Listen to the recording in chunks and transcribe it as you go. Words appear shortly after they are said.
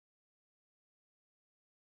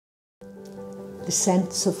the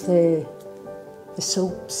scents of the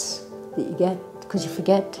soaps that you get, because you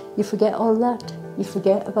forget all that. You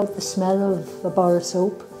forget about the smell of a bar of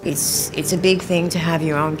soap. It's a big thing to have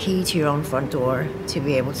your own key to your own front door, to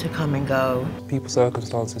be able to come and go. People's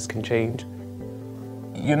circumstances can change.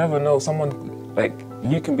 You never know, someone, like,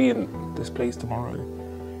 you can be in this place tomorrow.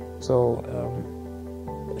 So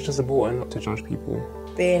it's just important not to judge people.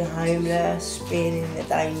 Being homeless, being in the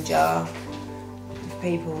danger,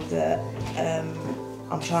 people that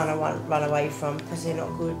I'm trying to run away from because they're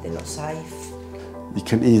not good, they're not safe. You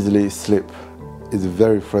can easily slip. It's a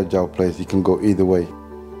very fragile place, you can go either way.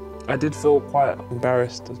 I did feel quite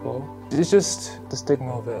embarrassed as well. It's just the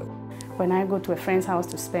stigma of it. When I go to a friend's house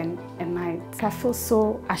to spend a night, I feel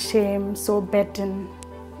so ashamed, so burdening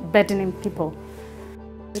people.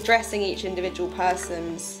 Addressing each individual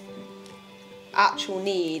person's actual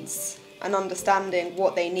needs and understanding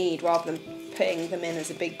what they need rather than putting them in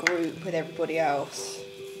as a big group with everybody else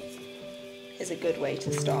is a good way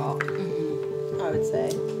to start, I would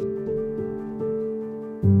say.